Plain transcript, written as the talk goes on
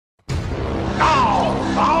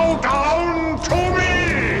bow down to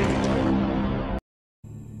me!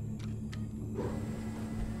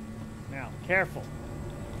 Now, careful.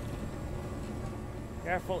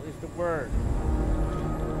 Careful is the word.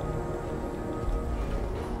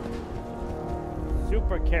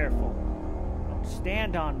 Super careful. Don't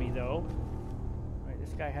stand on me, though. Right,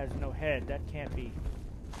 this guy has no head. That can't be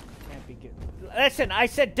good. Listen, I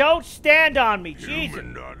said don't stand on me. Jesus.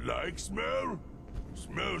 Human not like smell?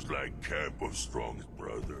 Smells like camp of Strong's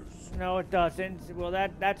brothers. No, it doesn't. Well,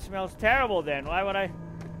 that smells terrible then. Why would I?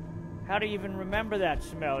 How do you even remember that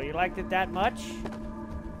smell? You liked it that much?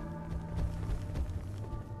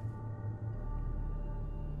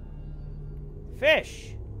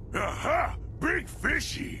 Fish. Aha! Big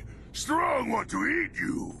fishy! Strong want to eat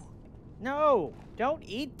you! No, don't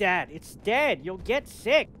eat that. It's dead. You'll get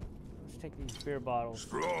sick. Let's take these beer bottles.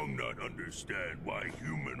 Strong not understand why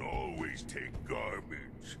human always take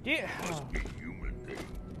garbage. Yeah. Must be human thing.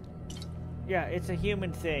 Yeah, it's a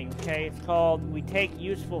human thing, okay? It's called we take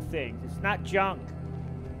useful things. It's not junk,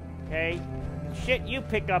 okay? The shit you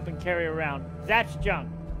pick up and carry around, that's junk.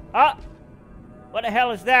 Ah! What the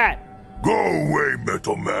hell is that? Go away,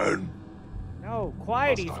 Metal Man! No,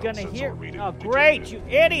 quiet, he's gonna hear. Oh, great, you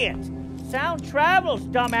idiot! Sound travels,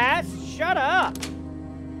 dumbass! Shut up!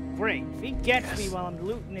 Great, if he gets me while I'm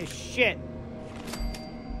looting this shit.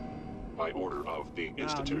 By order of the Oh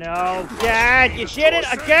Institute. no, Dad, you did it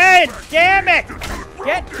again! Damn it!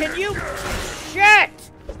 Can you... Shit!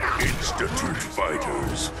 Institute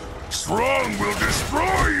fighters! Strong will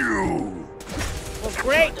destroy you! Well,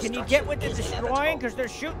 great, can you get with the destroying? Because they're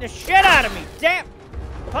shooting the shit out of me! Damn!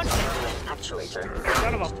 Punch me!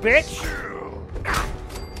 Son of a bitch!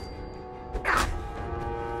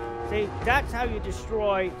 See, that's how you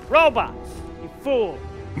destroy robots, you fool!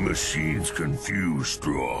 Machines confuse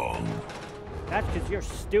Strong. That's because you're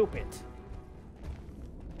stupid.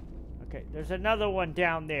 Okay, there's another one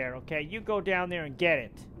down there, okay? You go down there and get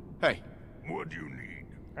it. Hey. What do you need?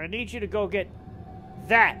 I need you to go get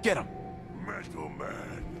that. Get him. Metal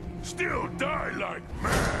Man. Still die like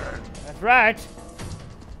man. That's right.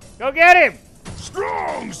 Go get him!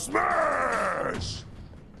 Strong smash!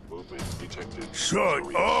 Movement detected.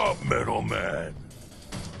 Shut up, Metal Man.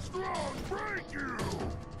 Strong break you!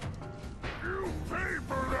 You pay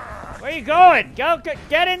for that! Where you going? Go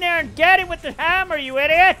get in there and get him with the hammer, you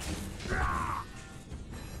idiot!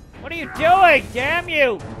 What are you doing? Damn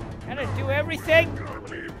you! Gotta do everything?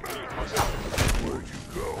 Where'd you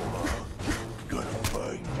go, huh? Gonna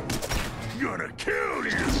fight. Gonna kill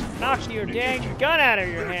you! Knock your dang gun out of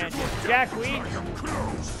your hand, you jackweed!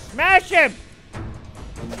 Close! Smash him!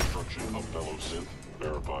 Destruction of fellow synth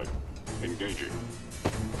verified. Engaging.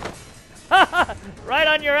 Right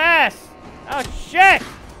on your ass! Oh shit!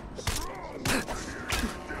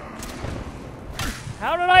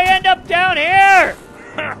 How did I end up down here?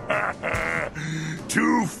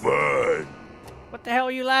 Too fun! What the hell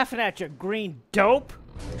are you laughing at, you green dope?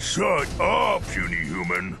 Shut up, puny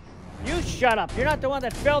human! You shut up. You're not the one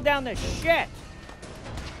that fell down the shit.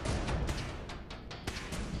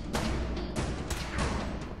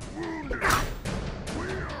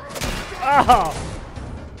 Oh!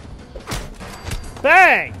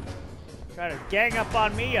 Bang! Try to gang up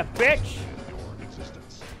on me, you bitch!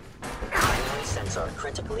 Primary sensor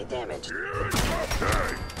critically damaged.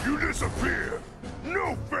 Hey, you disappear!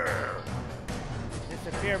 No fair!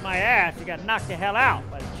 Disappear my ass. You got knocked the hell out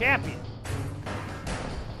by the champion.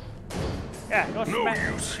 Yeah, go No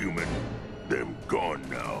smack. use, human. Them gone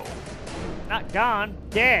now. Not gone.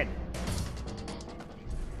 Dead.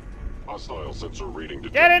 Hostile sensor reading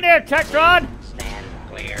detected. Get in there, Tectron! Stand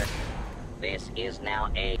clear. This is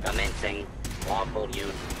now a commencing lawful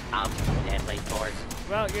use of deadly force.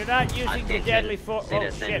 Well, you're not using the Attention, deadly force. Oh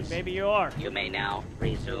shit, citizens. maybe you are. You may now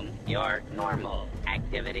resume your normal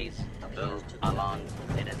activities. Move along,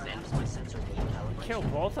 citizens. Kill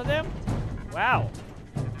both of them? Wow.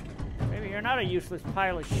 Maybe you're not a useless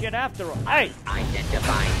pile of shit after all. Hey!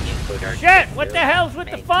 Identifying intruder. Shit! What the hell's with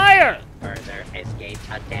the fire? Further escape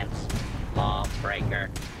attempts. Lawbreaker.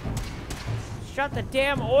 Shut the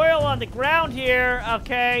damn oil on the ground here,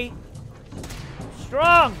 okay?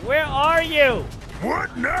 Strong, where are you?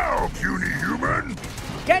 What now, puny human?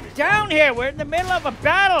 Get down here! We're in the middle of a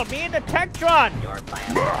battle, me and the Tectron! Your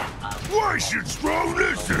plan. Bah! Why should Strong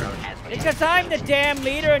listen? Because I'm the damn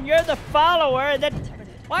leader and you're the follower, and then...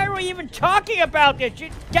 Why are we even talking about this?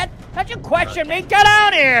 Don't you question me? Get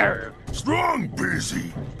out here! Strong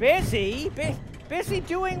busy. Busy? Busy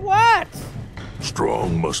doing what?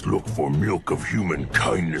 Strong must look for milk of human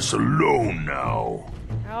kindness alone now.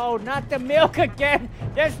 Oh, not the milk again.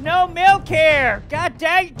 There's no milk here. God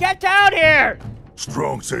dang, get out here.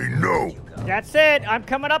 Strong say no. That's it. I'm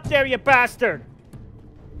coming up there, you bastard.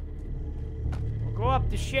 We'll go up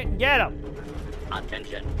the shit and get him.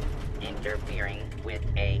 Attention. Interfering with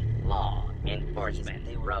a law enforcement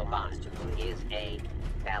robot is a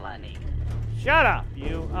felony. Shut up,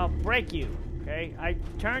 you. I'll break you, okay? I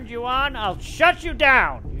turned you on. I'll shut you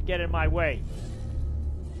down. You get in my way.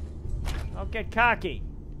 Don't get cocky,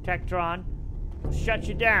 Tektron. I'll shut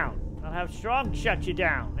you down. I'll have Strong shut you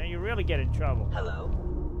down. Then you really get in trouble. Hello?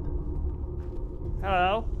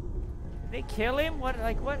 Hello? Did they kill him? What,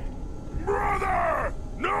 like, what? Brother!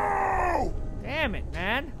 No! Damn it,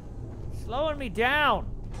 man. Slowing me down.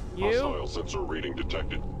 You? Hostile sensor reading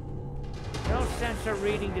detected. No sensor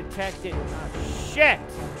reading detected. Oh, shit!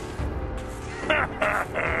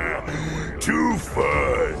 Too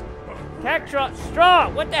fun. Tektron,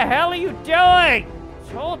 Strong, what the hell are you doing?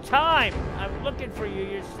 This whole time, I'm looking for you.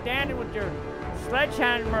 You're standing with your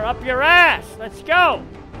sledgehammer up your ass. Let's go.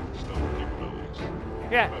 Stealth capabilities.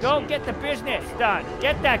 Yeah, go get the business done.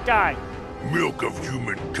 Get that guy. Milk of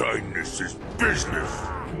human kindness is business.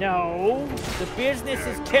 No, the business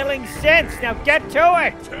is killing sense. Now get to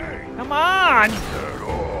it. Come on. At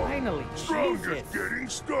all. Finally, Strong Jesus. just getting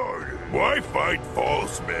started. Why fight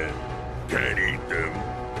false men? Can't eat them.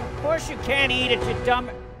 Of course you can't eat it, you dumb...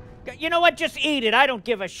 You know what? Just eat it. I don't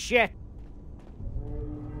give a shit.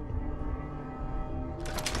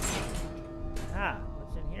 Ah,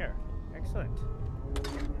 what's in here? Excellent.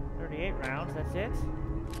 38 rounds, that's it?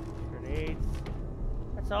 38.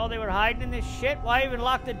 That's all they were hiding in this shit? Why even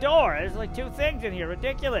lock the door? There's like 2 things in here.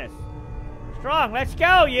 Ridiculous. Strong, let's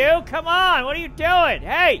go, you! Come on! What are you doing?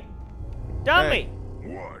 Hey! Dummy!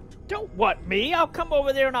 Hey. What? Don't what, me? I'll come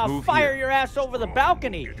over there and I'll fire your ass over the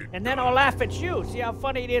balcony. And then I'll laugh at you. See how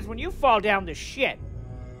funny it is when you fall down the shit.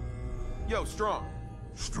 Yo, Strong.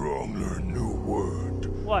 Strong learn new word.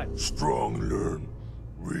 What? Strong learn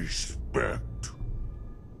respect.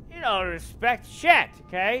 You don't respect shit,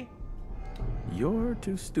 okay? You're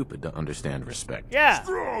too stupid to understand respect. Yeah.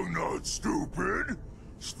 Strong not stupid.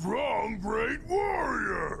 Strong great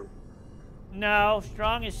warrior. No,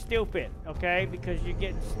 Strong is stupid, okay? Because you're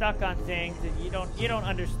getting stuck on things and you don't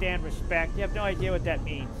understand respect. You have no idea what that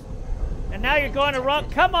means. And now you're going to wrong.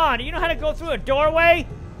 Come on, do you know how to go through a doorway?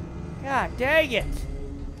 God dang it.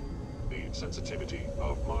 The sensitivity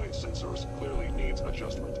of my sensors clearly needs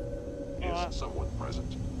adjustment. Is someone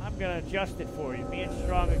present? I'm gonna adjust it for you. Me and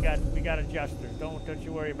Strong we got adjusters. Don't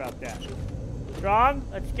you worry about that. Strong,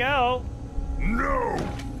 let's go. No.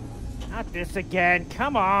 Not this again.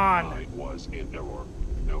 Come on. I was in error.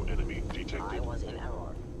 No enemy I detected. was in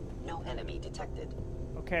error. No enemy detected.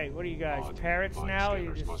 Okay, what are you guys? Odd. Parrots My now? Or you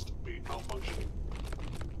scanners just... must be malfunctioning.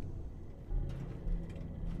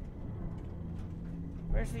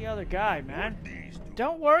 Where's the other guy, man?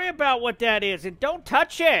 Don't worry about what that is and don't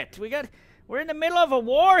touch it. We're in the middle of a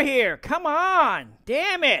war here. Come on.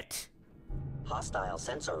 Damn it. Hostile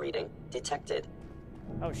sensor reading detected.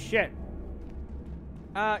 Oh shit.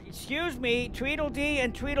 Excuse me, Tweedledee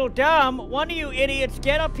and Tweedledum. One of you idiots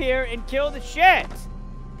get up here and kill the shit.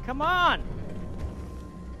 Come on.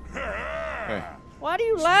 Hey. What are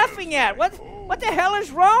you laughing at? What the hell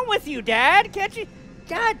is wrong with you, Dad? Can't you...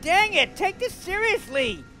 God dang it, take this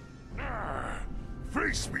seriously.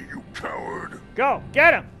 Face me, you coward. Go,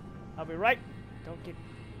 get him. I'll be right...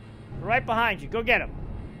 right behind you. Go get him.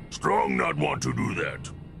 Strong not want to do that.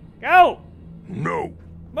 Go. No.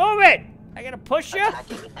 Move it. I gotta push you?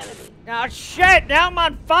 Attacking enemy. Oh, shit! Now I'm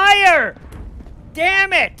on fire!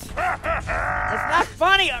 Damn it! It's not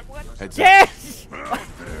funny! Heads Damn!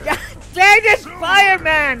 God dang this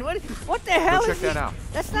fireman! What the hell Go is check that out.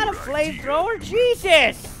 That's not a flamethrower!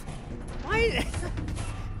 Jesus! Why...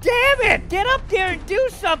 Damn it! Get up there and do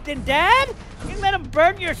something, Dad! You let him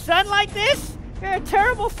burn your son like this? You're a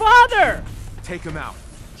terrible father! Take him out.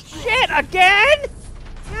 Shit, again?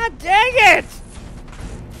 God dang it!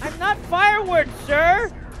 I'm not firewood,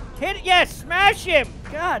 sir! Hit it, yes, smash him!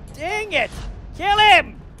 God dang it! Kill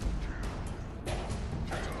him!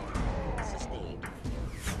 Sustained.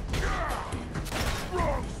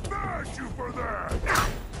 Strong smash you for that.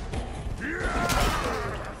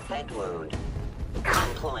 Yeah. Head wound.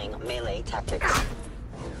 Employing melee tactics.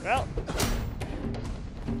 Well,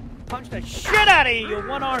 punch the shit out of you, you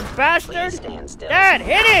one-armed bastard! Please stand still. Dad,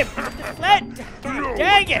 hit him! God No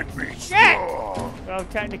dang one it! can beat Shit! Strong. Well,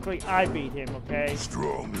 technically, I beat him, okay?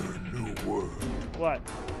 Strong learn new word. What?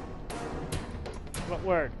 What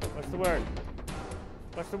word? What's the word?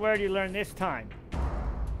 What's the word you learned this time?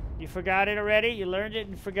 You forgot it already? You learned it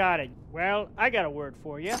and forgot it. Well, I got a word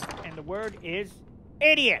for you, and the word is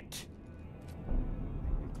idiot.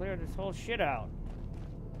 Clear this whole shit out.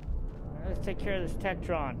 There's Let's take care of this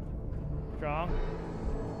Tetron. Strong.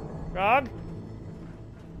 Strong?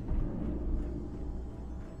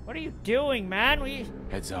 What are you doing, man?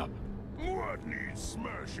 Heads up. What needs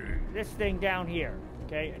smashing? This thing down here,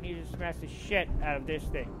 okay? I need you to smash the shit out of this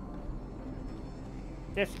thing.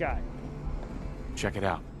 This guy. Check it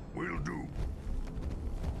out. Will do.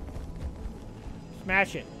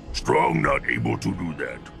 Smash it. Strong not able to do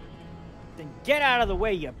that. Then get out of the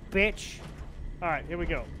way, you bitch. Alright, here we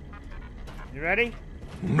go. You ready?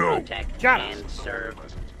 No. Protect Jump. and serve.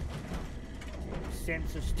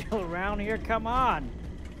 Synths are still around here? Come on.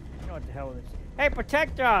 You know what the hell it is. Hey,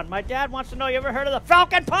 Protectron, my dad wants to know, you ever heard of the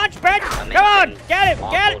Falcon Punch, bitch? Come on, get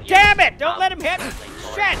him, damn it! Don't let him hit me.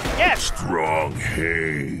 Shit, yes! Strong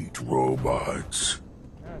hate robots.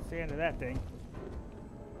 That's the end of that thing.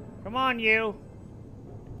 Come on, you.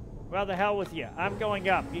 Well, the hell with you. I'm going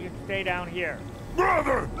up. You can stay down here.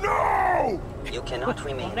 Brother, no! You cannot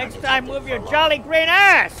remain. Well, next time, move your jolly green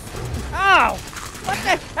ass! Oh! What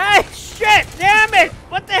the? Hey, shit! Damn it!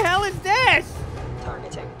 What the hell is this?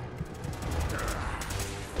 Targeting.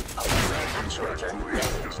 Actuator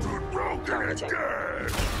damaged. Stood broken and Targeting.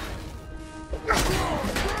 dead.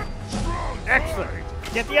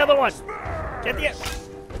 Excellent. Get the other one. Get the.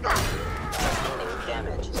 Sustaining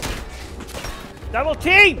damage. Double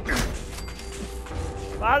team!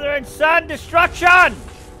 Father and son destruction!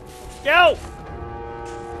 Go!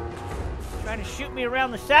 Trying to shoot me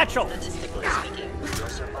around the satchel. Statistically speaking, your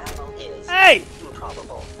survival is Hey!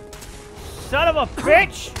 improbable. Son of a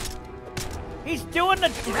bitch! He's doing the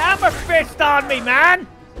hammer fist on me, man!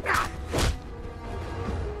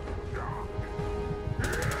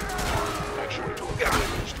 Actuator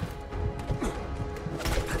damaged.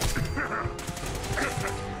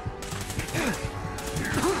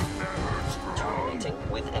 Terminating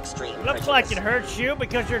with extreme Looks like it prejudice. hurts you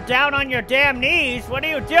because you're down on your damn knees. What are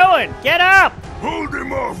you doing? Get up! Hold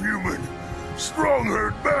him off, human. Strong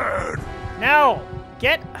hurt bad. No!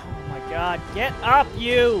 Get... Oh my god, get up,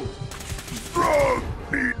 you! Strong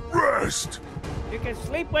need rest. You can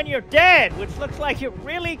sleep when you're dead, which looks like you're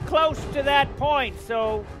really close to that point,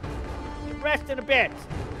 so... rest in a bit.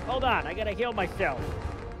 Hold on, I gotta heal myself.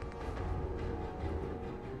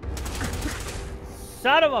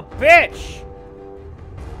 Son of a bitch!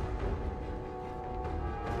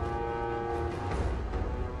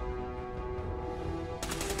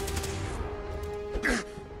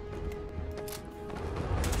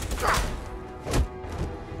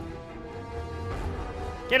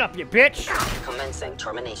 Get up, you bitch! Commencing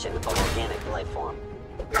termination of organic life form.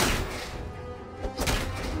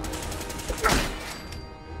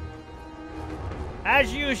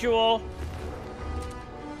 As usual,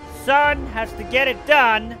 son has to get it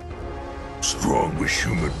done. Strong wish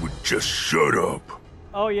human would just shut up.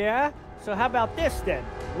 Oh yeah? So how about this then?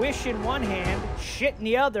 Wish in one hand, shit in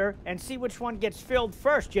the other, and see which one gets filled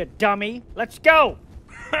first, you dummy. Let's go!